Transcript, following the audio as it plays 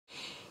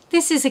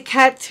This is a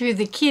cut through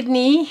the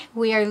kidney.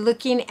 We are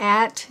looking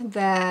at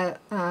the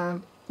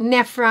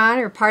nephron,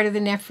 or part of the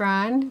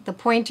nephron. The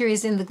pointer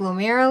is in the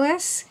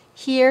glomerulus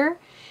here.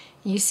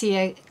 You see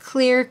a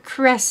clear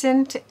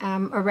crescent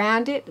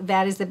around it.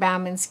 That is the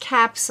Bowman's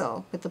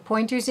capsule, but the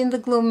pointer's in the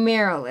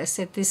glomerulus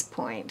at this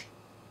point.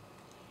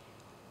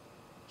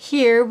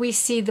 Here we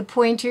see the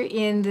pointer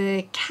in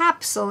the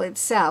capsule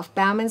itself,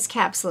 Bowman's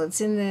capsule.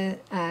 It's in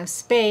the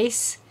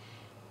space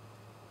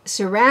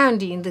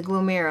surrounding the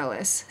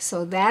glomerulus.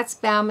 So that's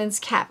Bowman's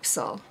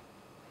capsule.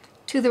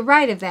 To the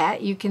right of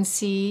that, you can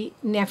see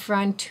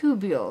nephron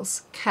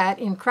tubules cut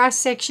in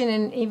cross-section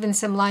and even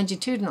some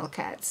longitudinal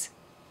cuts.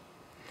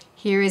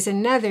 Here is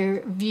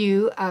another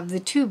view of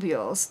the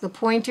tubules. The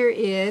pointer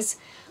is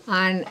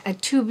on a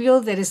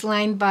tubule that is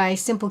lined by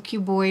simple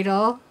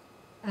cuboidal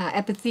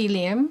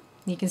epithelium.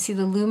 You can see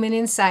the lumen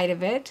inside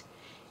of it.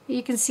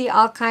 You can see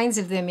all kinds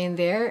of them in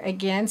there.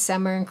 Again,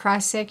 some are in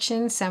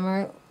cross-section, some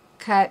are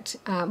cut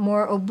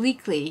more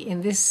obliquely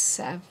in this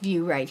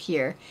view right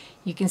here.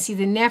 You can see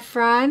the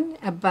nephron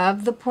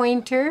above the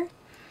pointer.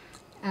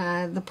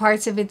 The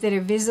parts of it that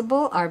are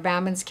visible are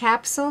Bowman's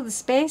capsule, the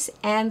space,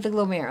 and the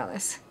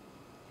glomerulus.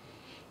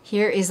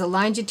 Here is a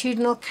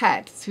longitudinal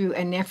cut through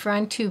a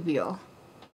nephron tubule.